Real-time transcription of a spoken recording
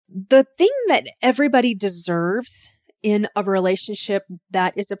The thing that everybody deserves in a relationship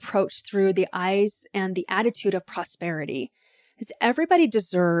that is approached through the eyes and the attitude of prosperity is everybody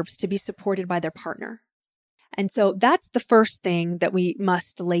deserves to be supported by their partner. And so that's the first thing that we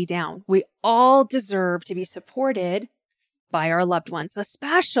must lay down. We all deserve to be supported by our loved ones,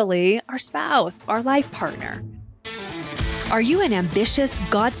 especially our spouse, our life partner. Are you an ambitious,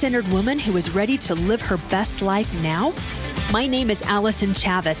 God-centered woman who is ready to live her best life now? My name is Allison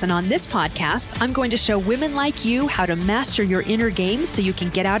Chavez, and on this podcast, I'm going to show women like you how to master your inner game so you can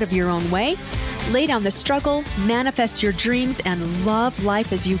get out of your own way, lay down the struggle, manifest your dreams, and love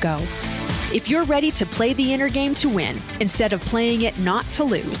life as you go. If you're ready to play the inner game to win, instead of playing it not to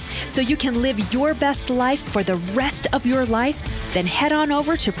lose, so you can live your best life for the rest of your life, then head on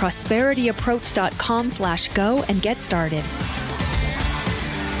over to prosperityapproach.com/go and get started.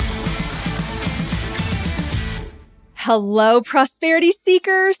 Hello, prosperity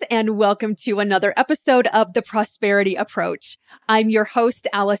seekers, and welcome to another episode of The Prosperity Approach. I'm your host,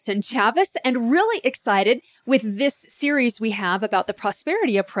 Allison Chavez, and really excited with this series we have about the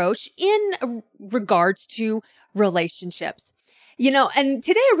prosperity approach in regards to relationships. And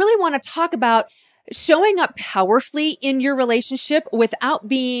today I really want to talk about showing up powerfully in your relationship without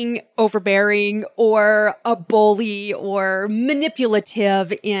being overbearing or a bully or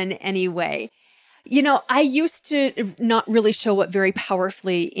manipulative in any way. I used to not really show up very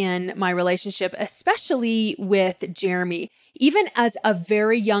powerfully in my relationship, especially with Jeremy. Even as a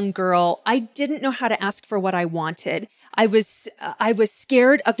very young girl, I didn't know how to ask for what I wanted. I was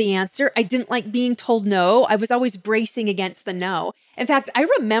scared of the answer. I didn't like being told no. I was always bracing against the no. In fact, I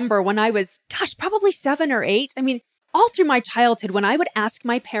remember when I was, probably 7 or 8. All through my childhood, when I would ask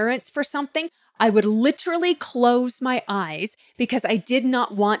my parents for something, I would literally close my eyes because I did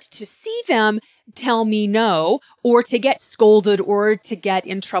not want to see them tell me no or to get scolded or to get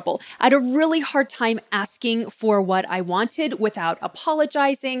in trouble. I had a really hard time asking for what I wanted without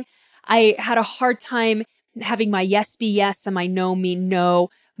apologizing. I had a hard time having my yes be yes and my no mean no.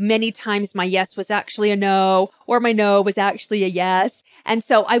 Many times my yes was actually a no or my no was actually a yes. And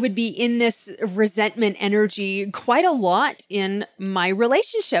so I would be in this resentment energy quite a lot in my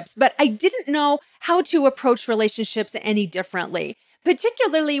relationships, but I didn't know how to approach relationships any differently,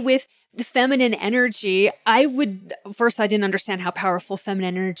 particularly with the feminine energy. I didn't understand how powerful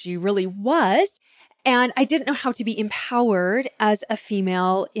feminine energy really was. And I didn't know how to be empowered as a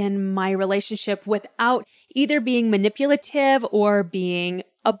female in my relationship without either being manipulative or being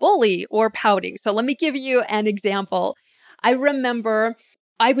a bully or pouting. So let me give you an example. I remember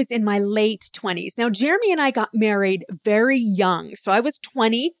I was in my late 20s. Now, Jeremy and I got married very young. So I was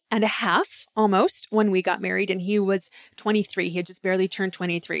 20 and a half almost when we got married, and he was 23. He had just barely turned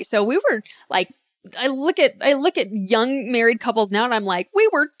 23. So we were like, I look at young married couples now and I'm like, we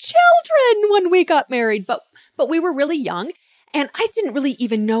were children when we got married, but we were really young. And I didn't really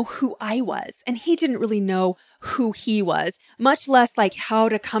even know who I was. And he didn't really know who he was, much less like how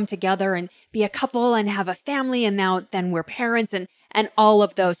to come together and be a couple and have a family. And then we're parents and all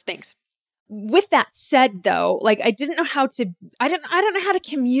of those things. With that said, though, I don't know how to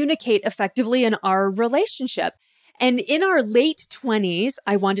communicate effectively in our relationship. And in our late 20s,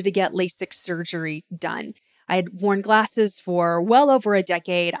 I wanted to get LASIK surgery done. I had worn glasses for well over a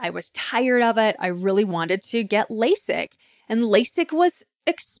decade. I was tired of it. I really wanted to get LASIK. And LASIK was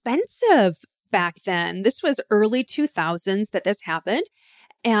expensive back then. This was early 2000s that this happened.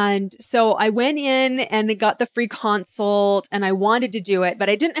 And so I went in and got the free consult and I wanted to do it, but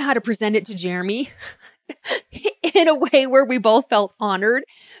I didn't know how to present it to Jeremy in a way where we both felt honored.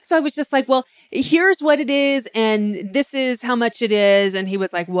 So I was just like, well, here's what it is. And this is how much it is. And he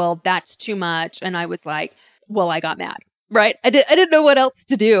was like, well, that's too much. And I was like, well, I got mad, right? I didn't know what else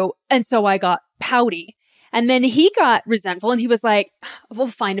to do. And so I got pouty. And then he got resentful and he was like, well,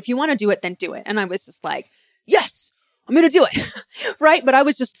 fine. If you want to do it, then do it. And I was just like, yes, I'm going to do it. Right. But I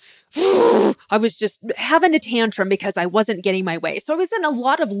was just having a tantrum because I wasn't getting my way. So I was in a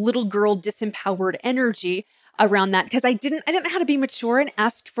lot of little girl disempowered energy around that because I didn't know how to be mature and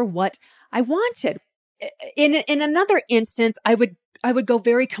ask for what I wanted. In another instance, I would go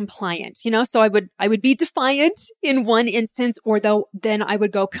very compliant, so I would be defiant in one instance, then I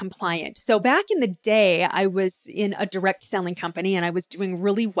would go compliant. So back in the day, I was in a direct selling company and I was doing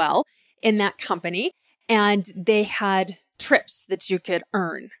really well in that company, and they had trips that you could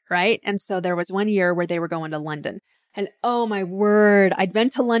earn, right? And so there was one year where they were going to London. And oh my word, I'd been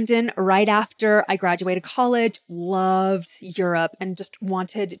to London right after I graduated college, loved Europe, and just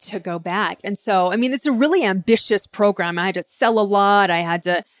wanted to go back. And so, it's a really ambitious program. I had to sell a lot. I had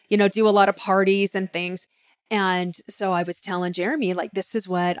to, do a lot of parties and things. And so I was telling Jeremy, like, this is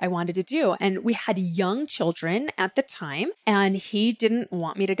what I wanted to do. And we had young children at the time, and he didn't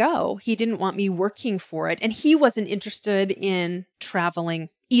want me to go. He didn't want me working for it. And he wasn't interested in traveling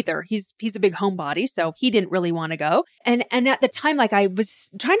either. He's a big homebody, so he didn't really want to go. And at the time, like, I was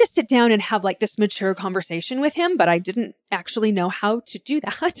trying to sit down and have like this mature conversation with him, but I didn't actually know how to do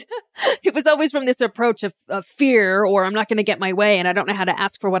that. It was always from this approach of fear, or I'm not going to get my way and I don't know how to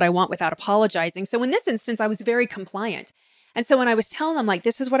ask for what I want without apologizing. So in this instance, I was very compliant. And so when I was telling him, like,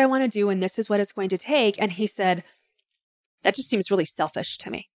 this is what I want to do and this is what it's going to take, and he said, that just seems really selfish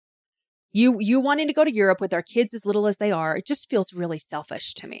to me. You wanting to go to Europe with our kids as little as they are, it just feels really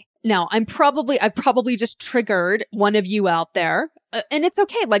selfish to me. Now, I probably just triggered one of you out there, and it's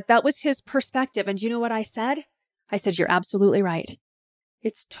okay. Like, that was his perspective. And you know what I said? I said, you're absolutely right.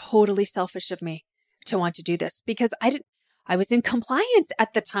 It's totally selfish of me to want to do this because I was in compliance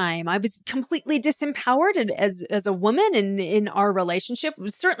at the time. I was completely disempowered as a woman in our relationship. We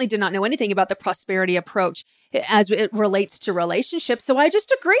certainly did not know anything about the prosperity approach as it relates to relationships. So I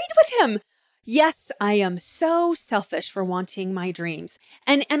just agreed with him. Yes, I am so selfish for wanting my dreams.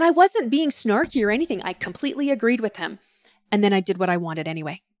 And I wasn't being snarky or anything. I completely agreed with him. And then I did what I wanted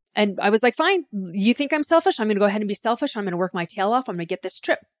anyway. And I was like, fine, you think I'm selfish? I'm going to go ahead and be selfish. I'm going to work my tail off. I'm going to get this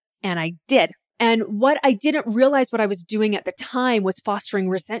trip. And I did. And what I didn't realize what I was doing at the time was fostering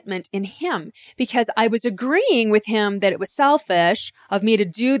resentment in him, because I was agreeing with him that it was selfish of me to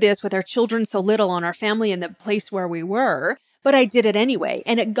do this with our children so little on our family and the place where we were, but I did it anyway.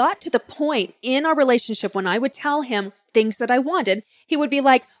 And it got to the point in our relationship when I would tell him things that I wanted, he would be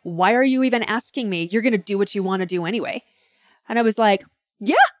like, why are you even asking me? You're going to do what you want to do anyway. And I was like,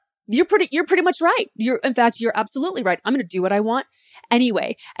 yeah, you're pretty much right. You're absolutely right. I'm going to do what I want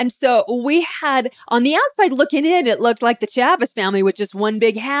anyway. And so we had, on the outside looking in, it looked like the Chavis family was just one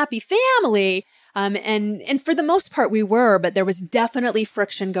big happy family. And for the most part we were, but there was definitely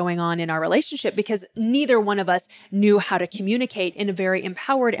friction going on in our relationship because neither one of us knew how to communicate in a very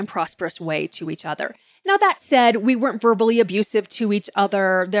empowered and prosperous way to each other. Now, that said, we weren't verbally abusive to each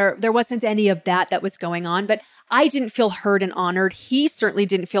other. There wasn't any of that was going on, but I didn't feel heard and honored. He certainly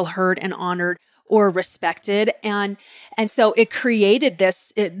didn't feel heard and honored or respected. And so it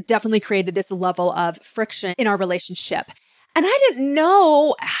definitely created this level of friction in our relationship. And I didn't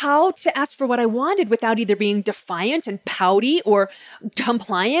know how to ask for what I wanted without either being defiant and pouty or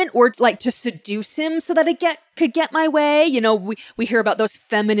compliant or like to seduce him so that I could get my way. You know, we hear about those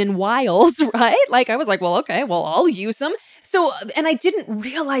feminine wiles, right? Like I was like, well, okay, well, I'll use them. So, and I didn't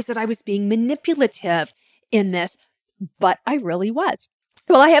realize that I was being manipulative in this, but I really was.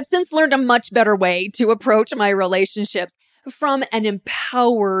 Well, I have since learned a much better way to approach my relationships from an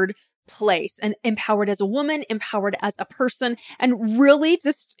empowered place, and empowered as a woman, empowered as a person, and really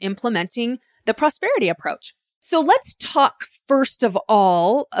just implementing the prosperity approach. So let's talk first of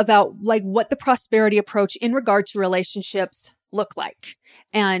all about like what the prosperity approach in regard to relationships look like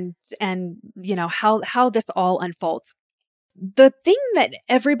and you know how this all unfolds. The thing that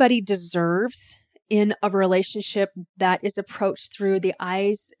everybody deserves in a relationship that is approached through the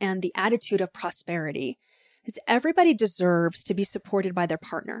eyes and the attitude of prosperity is everybody deserves to be supported by their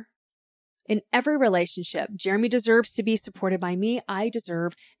partner. In every relationship, Jeremy deserves to be supported by me. I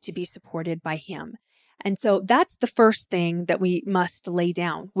deserve to be supported by him. And so that's the first thing that we must lay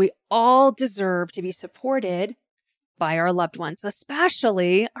down. We all deserve to be supported by our loved ones,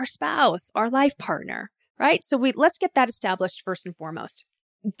 especially our spouse, our life partner, right? So let's get that established first and foremost.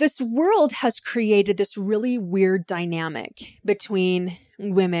 This world has created this really weird dynamic between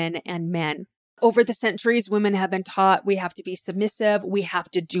women and men. Over the centuries, women have been taught we have to be submissive, we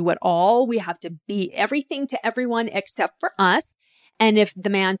have to do it all, we have to be everything to everyone except for us. And if the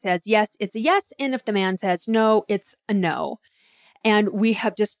man says yes, it's a yes. And if the man says no, it's a no. And we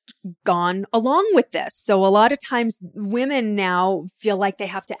have just gone along with this. So a lot of times women now feel like they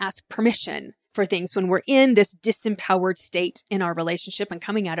have to ask permission for things when we're in this disempowered state in our relationship and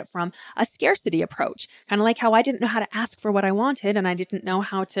coming at it from a scarcity approach. Kind of like how I didn't know how to ask for what I wanted and I didn't know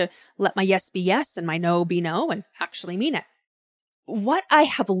how to let my yes be yes and my no be no and actually mean it. What I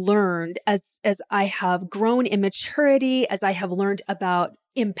have learned as I have grown in maturity, as I have learned about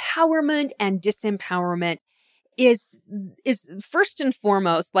empowerment and disempowerment is first and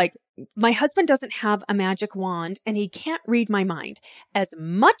foremost, like my husband doesn't have a magic wand and he can't read my mind. As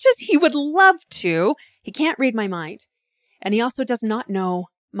much as he would love to, he can't read my mind. And he also does not know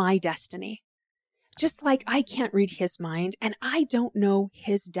my destiny. Just like I can't read his mind and I don't know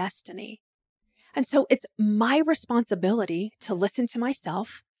his destiny. And so it's my responsibility to listen to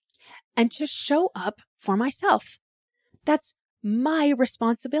myself and to show up for myself. That's my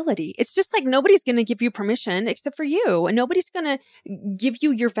responsibility. It's just like nobody's going to give you permission except for you. And nobody's going to give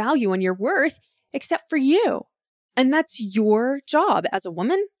you your value and your worth except for you. And that's your job as a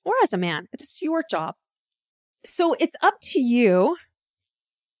woman or as a man. It's your job. So it's up to you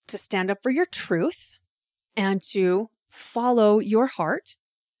to stand up for your truth and to follow your heart.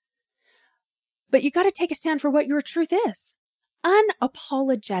 But you got to take a stand for what your truth is,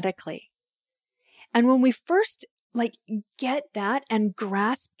 unapologetically. And when we first get that and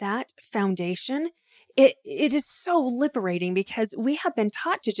grasp that foundation, it is so liberating because we have been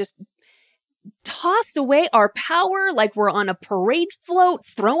taught to just toss away our power like we're on a parade float,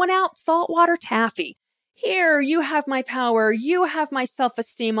 throwing out saltwater taffy. Here, you have my power. You have my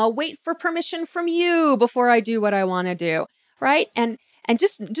self-esteem. I'll wait for permission from you before I do what I want to do, right? And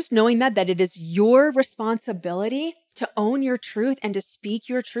just knowing that it is your responsibility to own your truth and to speak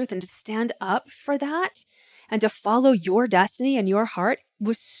your truth and to stand up for that and to follow your destiny and your heart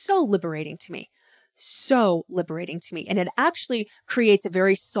was so liberating to me. So liberating to me. And it actually creates a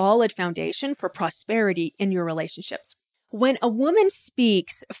very solid foundation for prosperity in your relationships. When a woman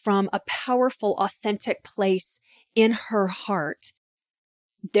speaks from a powerful, authentic place in her heart,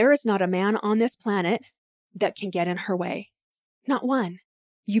 there is not a man on this planet that can get in her way. Not one.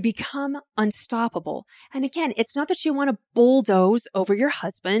 You become unstoppable. And again, it's not that you want to bulldoze over your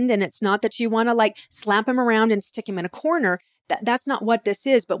husband, and it's not that you want to slap him around and stick him in a corner. That's not what this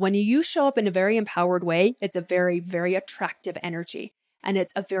is. But when you show up in a very empowered way, it's a very, very attractive energy. And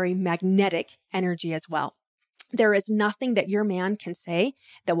it's a very magnetic energy as well. There is nothing that your man can say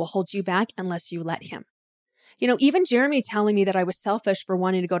that will hold you back unless you let him. Even Jeremy telling me that I was selfish for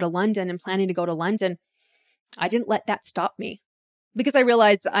wanting to go to London and planning to go to London, I didn't let that stop me because I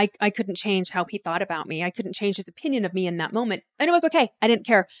realized I couldn't change how he thought about me. I couldn't change his opinion of me in that moment. And it was okay. I didn't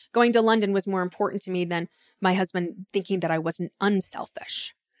care. Going to London was more important to me than my husband thinking that I wasn't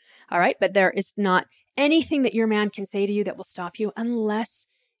unselfish. All right. But there is not anything that your man can say to you that will stop you unless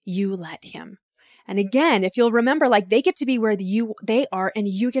you let him. And again, if you'll remember, they get to be where they are and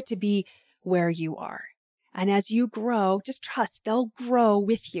you get to be where you are. And as you grow, just trust they'll grow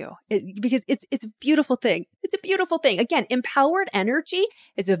with you because it's a beautiful thing. It's a beautiful thing. Again, empowered energy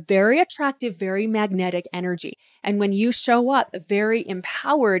is a very attractive, very magnetic energy. And when you show up very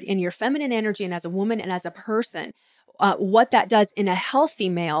empowered in your feminine energy and as a woman and as a person, what that does in a healthy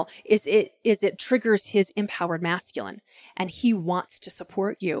male is it triggers his empowered masculine, and he wants to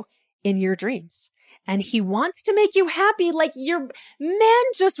support you in your dreams. And he wants to make you happy. Your men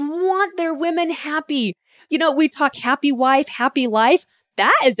just want their women happy. We talk happy wife, happy life.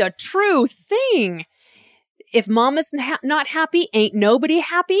 That is a true thing. If mama's not happy, ain't nobody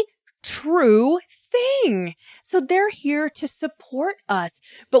happy. True thing. So they're here to support us,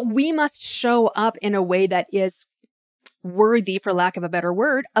 but we must show up in a way that is worthy, for lack of a better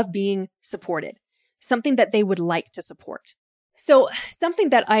word, of being supported. Something that they would like to support. So something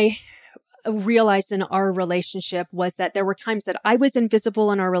that I realized in our relationship was that there were times that I was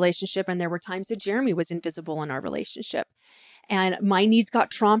invisible in our relationship, and there were times that Jeremy was invisible in our relationship. And my needs got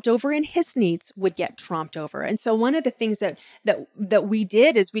tromped over and his needs would get tromped over. And so one of the things that we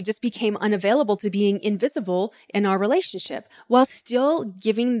did is we just became unavailable to being invisible in our relationship while still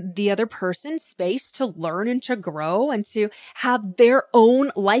giving the other person space to learn and to grow and to have their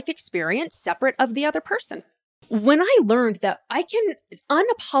own life experience separate of the other person. When I learned that I can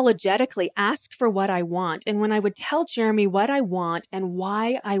unapologetically ask for what I want, and when I would tell Jeremy what I want and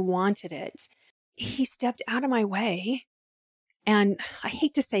why I wanted it, he stepped out of my way. And I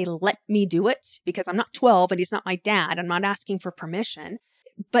hate to say, let me do it, because I'm not 12 and he's not my dad. I'm not asking for permission.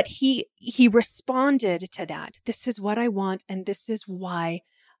 But he responded to that. This is what I want, and this is why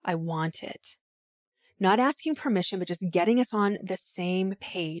I want it. Not asking permission, but just getting us on the same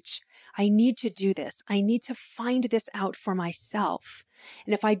page. I need to do this. I need to find this out for myself.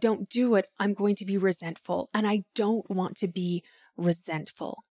 And if I don't do it, I'm going to be resentful. And I don't want to be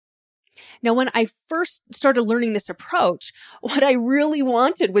resentful. Now, when I first started learning this approach, what I really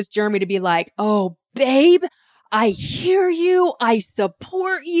wanted was Jeremy to be like, oh, babe, I hear you. I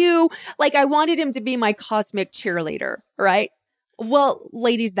support you. I wanted him to be my cosmic cheerleader, right? Well,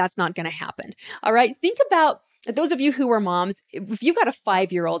 ladies, that's not going to happen. All right. Think about those of you who are moms. If you got a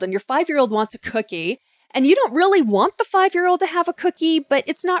 5-year-old and your 5-year-old wants a cookie and you don't really want the 5-year-old to have a cookie, but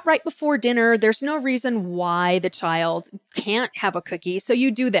it's not right before dinner, there's no reason why the child can't have a cookie. So you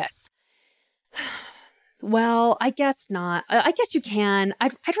do this. Well, I guess not. I guess you can.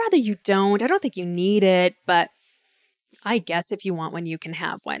 I'd rather you don't. I don't think you need it, but I guess if you want one, you can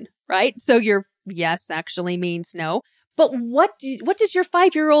have one, right? So your yes actually means no. But what does your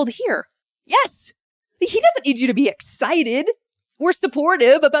 5-year-old hear? Yes. He doesn't need you to be excited. We're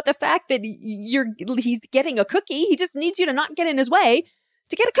supportive about the fact that he's getting a cookie. He just needs you to not get in his way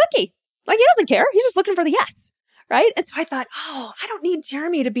to get a cookie. Like, he doesn't care. He's just looking for the yes. Right? And so I thought, oh, I don't need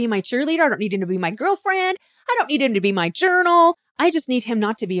Jeremy to be my cheerleader. I don't need him to be my girlfriend. I don't need him to be my journal. I just need him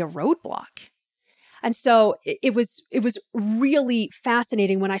not to be a roadblock. And so it was really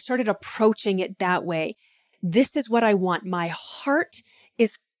fascinating when I started approaching it that way. This is what I want. My heart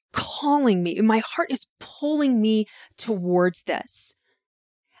is calling me. My heart is pulling me towards this.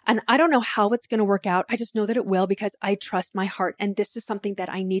 And I don't know how it's going to work out. I just know that it will because I trust my heart. And this is something that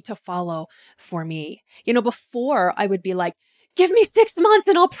I need to follow for me. Before I would be like, give me 6 months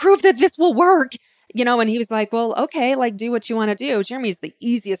and I'll prove that this will work. And he was like, well, okay, like, do what you want to do. Jeremy's the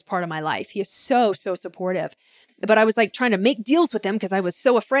easiest part of my life. He is so, so supportive. But I was like trying to make deals with him because I was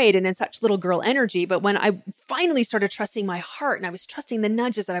so afraid and in such little girl energy. But when I finally started trusting my heart and I was trusting the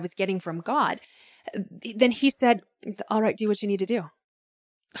nudges that I was getting from God, then he said, all right, do what you need to do.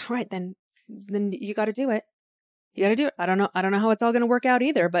 All right, then you got to do it. You got to do it. I don't know how it's all going to work out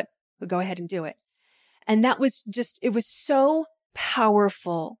either, but go ahead and do it. And that was it was so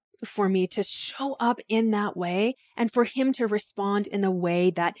powerful for me to show up in that way and for him to respond in the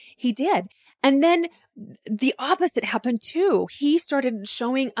way that he did. And then the opposite happened too. He started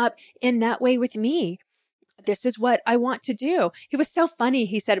showing up in that way with me. This is what I want to do. It was so funny.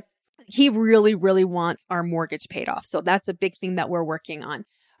 He said he really, really wants our mortgage paid off. So that's a big thing that we're working on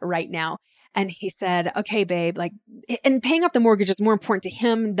right now. And he said, okay, babe, and paying off the mortgage is more important to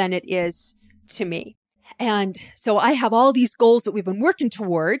him than it is to me. And so I have all these goals that we've been working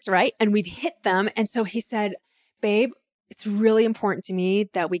towards, right? And we've hit them. And so he said, babe, it's really important to me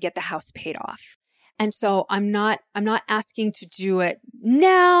that we get the house paid off. And so I'm not asking to do it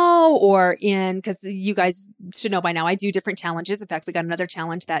now or because you guys should know by now, I do different challenges. In fact, we got another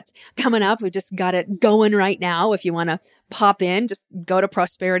challenge that's coming up. We just got it going right now. If you want to pop in, just go to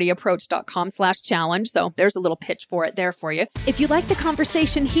prosperityapproach.com/challenge. So there's a little pitch for it there for you. If you like the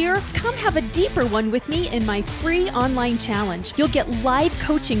conversation here, come have a deeper one with me in my free online challenge. You'll get live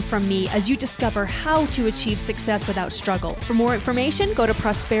coaching from me as you discover how to achieve success without struggle. For more information, go to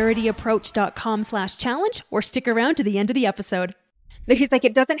prosperityapproach.com/challenge or stick around to the end of the episode. But he's like,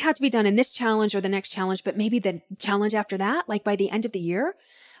 it doesn't have to be done in this challenge or the next challenge, but maybe the challenge after that, like by the end of the year,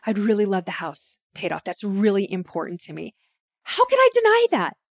 I'd really love the house paid off. That's really important to me. How can I deny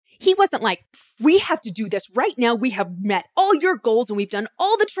that? He wasn't like, we have to do this right now. We have met all your goals and we've done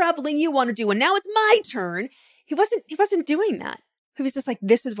all the traveling you want to do. And now it's my turn. He wasn't doing that. He was just like,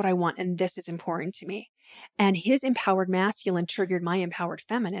 this is what I want. And this is important to me. And his empowered masculine triggered my empowered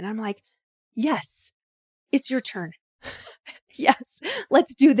feminine. I'm like, yes, it's your turn. Yes,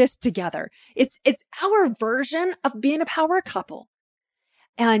 let's do this together. It's our version of being a power couple.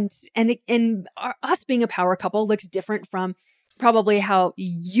 And us being a power couple looks different from probably how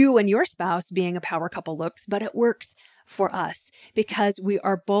you and your spouse being a power couple looks, but it works for us because we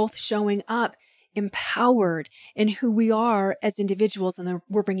are both showing up empowered in who we are as individuals. And then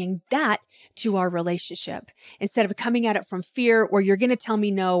we're bringing that to our relationship instead of coming at it from fear or you're going to tell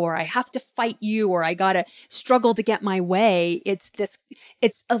me no, or I have to fight you, or I got to struggle to get my way. It's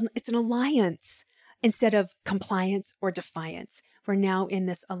an alliance instead of compliance or defiance. We're now in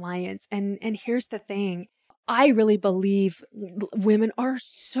this alliance. And here's the thing. I really believe women are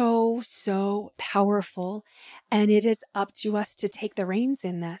so, so powerful, and it is up to us to take the reins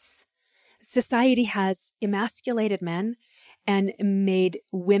in this. Society has emasculated men and made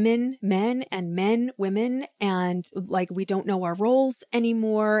women men and men women, and like we don't know our roles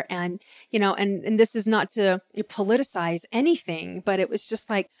anymore. And and this is not to politicize anything, but it was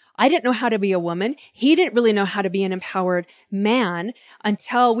just like I didn't know how to be a woman. He didn't really know how to be an empowered man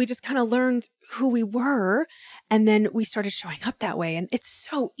until we just kind of learned who we were, and then we started showing up that way. And it's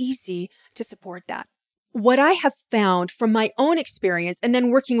so easy to support that. What I have found from my own experience and then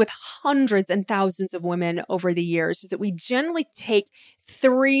working with hundreds and thousands of women over the years is that we generally take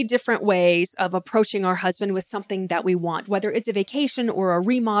 3 different ways of approaching our husband with something that we want, whether it's a vacation or a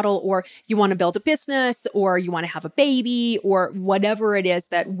remodel, or you want to build a business, or you want to have a baby, or whatever it is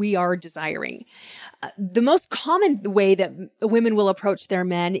that we are desiring. The most common way that women will approach their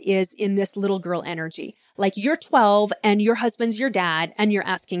men is in this little girl energy. Like you're 12 and your husband's your dad and you're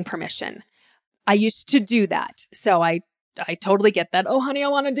asking permission. I used to do that. So I totally get that. Oh, honey, I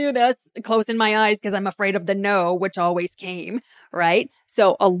want to do this. Closing my eyes because I'm afraid of the no, which always came, right?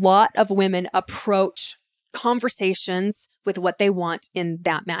 So a lot of women approach conversations with what they want in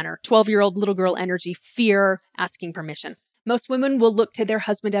that manner. 12-year-old little girl energy, fear, asking permission. Most women will look to their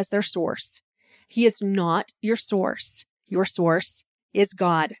husband as their source. He is not your source. Your source is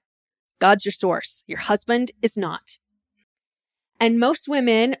God. God's your source. Your husband is not. And most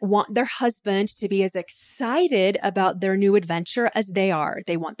women want their husband to be as excited about their new adventure as they are.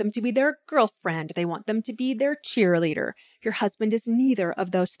 They want them to be their girlfriend. They want them to be their cheerleader. Your husband is neither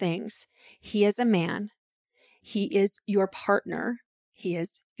of those things. He is a man. He is your partner. He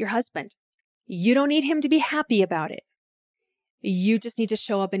is your husband. You don't need him to be happy about it. You just need to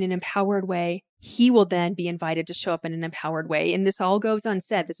show up in an empowered way. He will then be invited to show up in an empowered way. And this all goes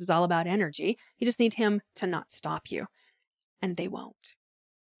unsaid. This is all about energy. You just need him to not stop you. And they won't.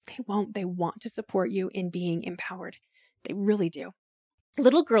 They won't. They want to support you in being empowered. They really do.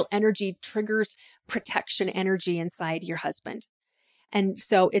 Little girl energy triggers protection energy inside your husband. And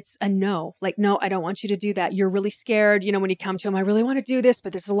so it's a no, like, no, I don't want you to do that. You're really scared. You know, when you come to him, I really want to do this,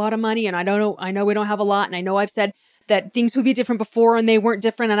 but there's a lot of money and I know we don't have a lot. And I know I've said that things would be different before and they weren't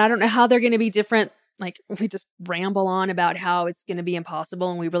different. And I don't know how they're going to be different. Like we just ramble on about how it's going to be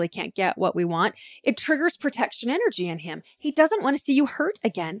impossible and we really can't get what we want. It triggers protection energy in him. He doesn't want to see you hurt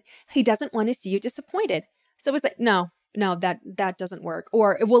again. He doesn't want to see you disappointed. So it's like, no, that doesn't work.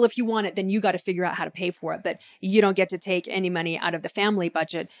 Or, well, if you want it, then you got to figure out how to pay for it. But you don't get to take any money out of the family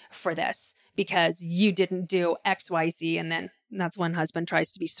budget for this because you didn't do X, Y, Z. And then that's when husband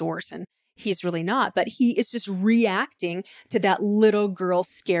tries to be source and he's really not, but he is just reacting to that little girl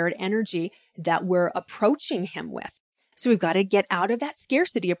scared energy that we're approaching him with. So we've got to get out of that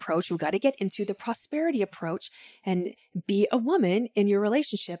scarcity approach. We've got to get into the prosperity approach and be a woman in your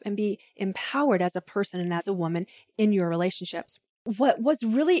relationship and be empowered as a person and as a woman in your relationships. What was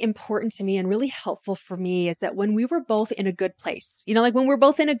really important to me and really helpful for me is that when we were both in a good place, like when we're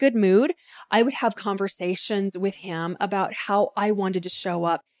both in a good mood, I would have conversations with him about how I wanted to show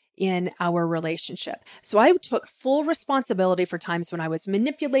up in our relationship. So I took full responsibility for times when I was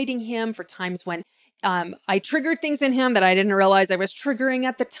manipulating him, for times when I triggered things in him that I didn't realize I was triggering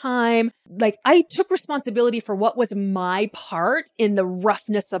at the time. Like I took responsibility for what was my part in the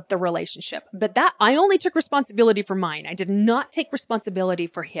roughness of the relationship. But that I only took responsibility for mine. I did not take responsibility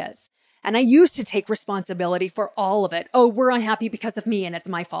for his. And I used to take responsibility for all of it. Oh, we're unhappy because of me and it's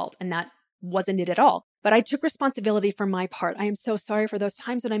my fault. And that wasn't it at all. But I took responsibility for my part. I am so sorry for those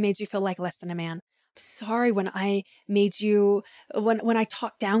times when I made you feel like less than a man. I'm sorry when I made you, when I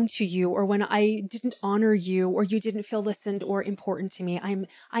talked down to you, or when I didn't honor you, or you didn't feel listened or important to me.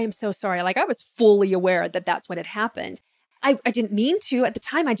 I am so sorry. Like I was fully aware that that's what had happened. I didn't mean to at the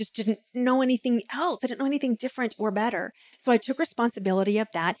time. I just didn't know anything else. I didn't know anything different or better. So I took responsibility of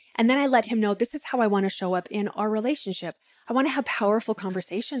that. And then I let him know, this is how I want to show up in our relationship. I want to have powerful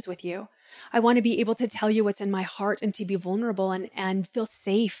conversations with you. I want to be able to tell you what's in my heart and to be vulnerable and feel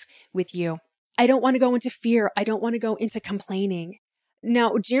safe with you. I don't want to go into fear. I don't want to go into complaining.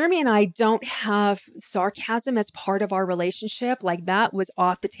 Now, Jeremy and I don't have sarcasm as part of our relationship. Like that was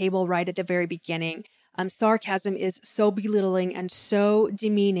off the table right at the very beginning. Sarcasm is so belittling and so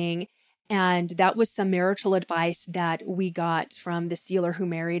demeaning. And that was some marital advice that we got from the sealer who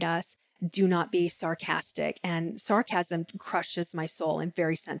married us. Do not be sarcastic. And sarcasm crushes my soul. I'm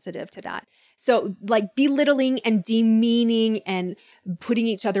very sensitive to that. So like belittling and demeaning and putting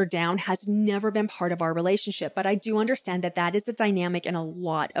each other down has never been part of our relationship. But I do understand that that is a dynamic in a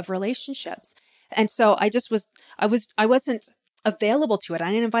lot of relationships. And so I wasn't available to it. I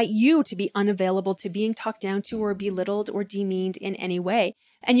didn't invite you to be unavailable to being talked down to or belittled or demeaned in any way.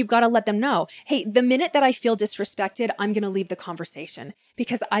 And you've got to let them know, hey, the minute that I feel disrespected, I'm going to leave the conversation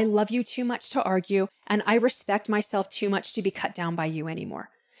because I love you too much to argue and I respect myself too much to be cut down by you anymore.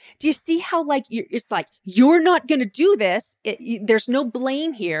 Do you see how it's like, you're not going to do this. There's no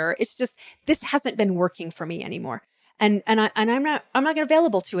blame here. It's just, this hasn't been working for me anymore. And I'm not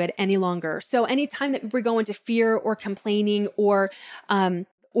available to it any longer. So anytime that we go into fear or complaining or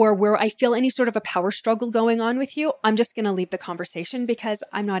where I feel any sort of a power struggle going on with you, I'm just going to leave the conversation because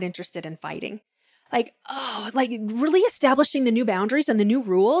I'm not interested in fighting. Really establishing the new boundaries and the new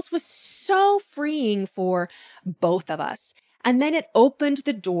rules was so freeing for both of us. And then it opened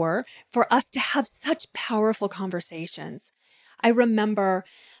the door for us to have such powerful conversations. I remember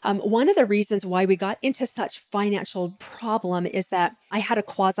one of the reasons why we got into such financial problem is that I had a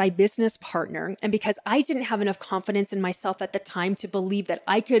quasi business partner. And because I didn't have enough confidence in myself at the time to believe that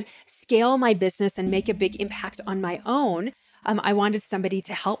I could scale my business and make a big impact on my own, I wanted somebody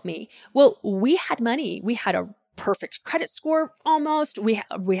to help me. Well, we had money. We had a perfect credit score almost. We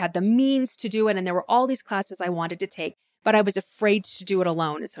had the means to do it. And there were all these classes I wanted to take, but I was afraid to do it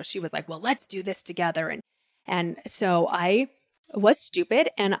alone. And so she was like, well, let's do this together. And so I was stupid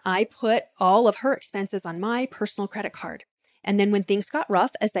and I put all of her expenses on my personal credit card. And then when things got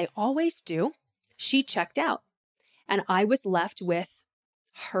rough, as they always do, she checked out and I was left with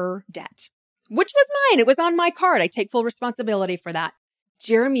her debt, which was mine. It was on my card. I take full responsibility for that.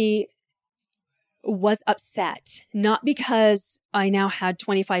 Jeremy was upset, not because I now had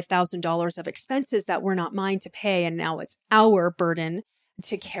 $25,000 of expenses that were not mine to pay, and now it's our burden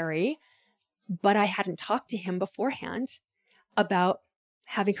to carry, but I hadn't talked to him beforehand about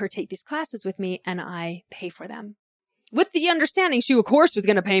having her take these classes with me and I pay for them. With the understanding she, of course, was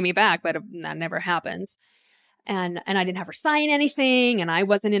going to pay me back, but that never happens. And I didn't have her sign anything, and I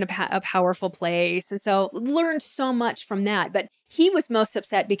wasn't in a powerful place. And so learned so much from that. But he was most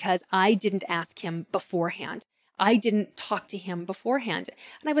upset because I didn't ask him beforehand. I didn't talk to him beforehand.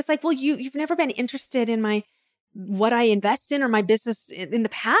 And I was like, well, you've never been interested in what I invest in or my business in the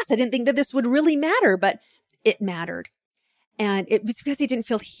past. I didn't think that this would really matter, but it mattered. And it was because he didn't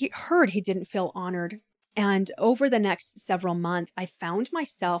feel heard. He didn't feel honored. And over the next several months, I found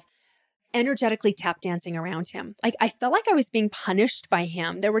myself energetically tap dancing around him. Like I felt like I was being punished by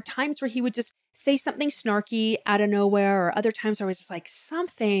him. There were times where he would just say something snarky out of nowhere, or other times where I was just like,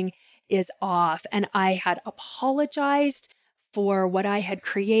 something is off. And I had apologized for what I had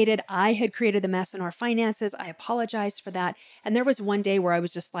created. I had created the mess in our finances. I apologized for that. And there was one day where I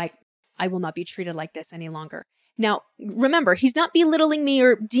was just like, I will not be treated like this any longer. Now, remember, he's not belittling me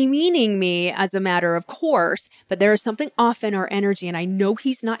or demeaning me as a matter of course, but there is something off in our energy, and I know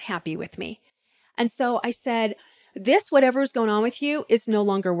he's not happy with me. And so I said, whatever is going on with you is no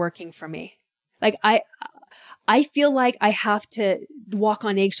longer working for me. Like I feel like I have to walk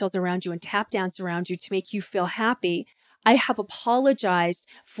on eggshells around you and tap dance around you to make you feel happy. I have apologized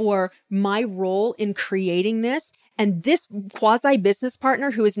for my role in creating this. And this quasi-business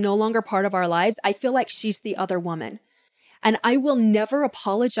partner who is no longer part of our lives, I feel like she's the other woman. And I will never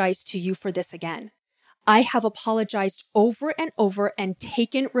apologize to you for this again. I have apologized over and over and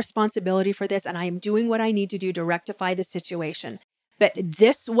taken responsibility for this. And I am doing what I need to do to rectify the situation. But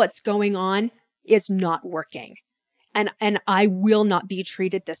what's going on is not working. And I will not be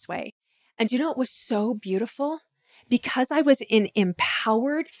treated this way. And you know what was so beautiful? Because I was in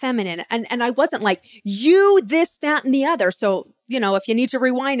empowered feminine and I wasn't like, you, this, that, and the other. So, if you need to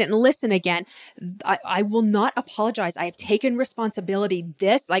rewind it and listen again, I will not apologize. I have taken responsibility.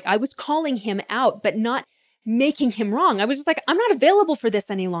 I was calling him out, but not making him wrong. I was just like, I'm not available for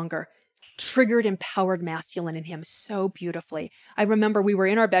this any longer. Triggered empowered masculine in him so beautifully. I remember we were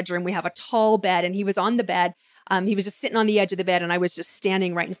in our bedroom. We have a tall bed and he was on the bed. He was just sitting on the edge of the bed and I was just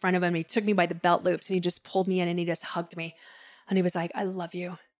standing right in front of him. He took me by the belt loops and he just pulled me in and he just hugged me. And he was like, I love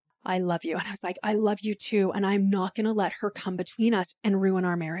you. I love you. And I was like, I love you too. And I'm not going to let her come between us and ruin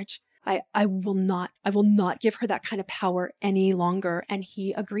our marriage. I will not give her that kind of power any longer. And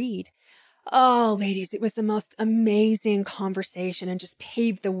he agreed. Oh, ladies, it was the most amazing conversation and just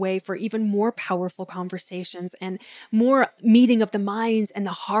paved the way for even more powerful conversations and more meeting of the minds and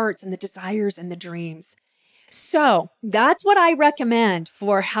the hearts and the desires and the dreams. So that's what I recommend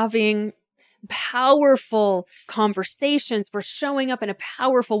for having powerful conversations, for showing up in a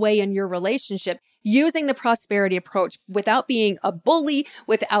powerful way in your relationship, using the prosperity approach without being a bully,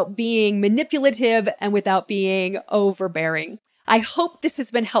 without being manipulative, and without being overbearing. I hope this has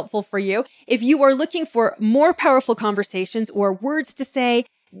been helpful for you. If you are looking for more powerful conversations or words to say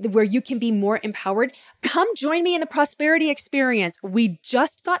where you can be more empowered, come join me in the Prosperity Experience. We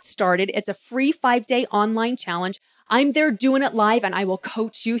just got started. It's a free 5-day online challenge. I'm there doing it live and I will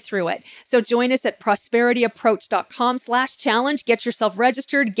coach you through it. So join us at prosperityapproach.com/challenge. Get yourself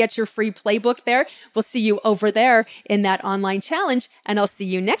registered, get your free playbook there. We'll see you over there in that online challenge, and I'll see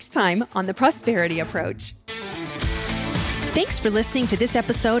you next time on the Prosperity Approach. Thanks for listening to this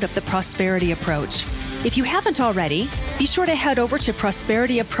episode of the Prosperity Approach. If you haven't already, be sure to head over to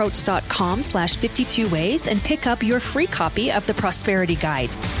prosperityapproach.com/52 ways and pick up your free copy of the Prosperity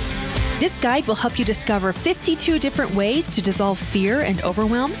Guide. This guide will help you discover 52 different ways to dissolve fear and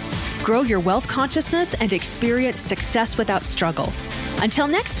overwhelm, grow your wealth consciousness, and experience success without struggle. Until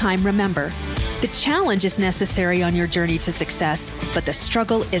next time, remember, the challenge is necessary on your journey to success, but the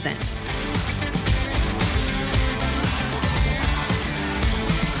struggle isn't.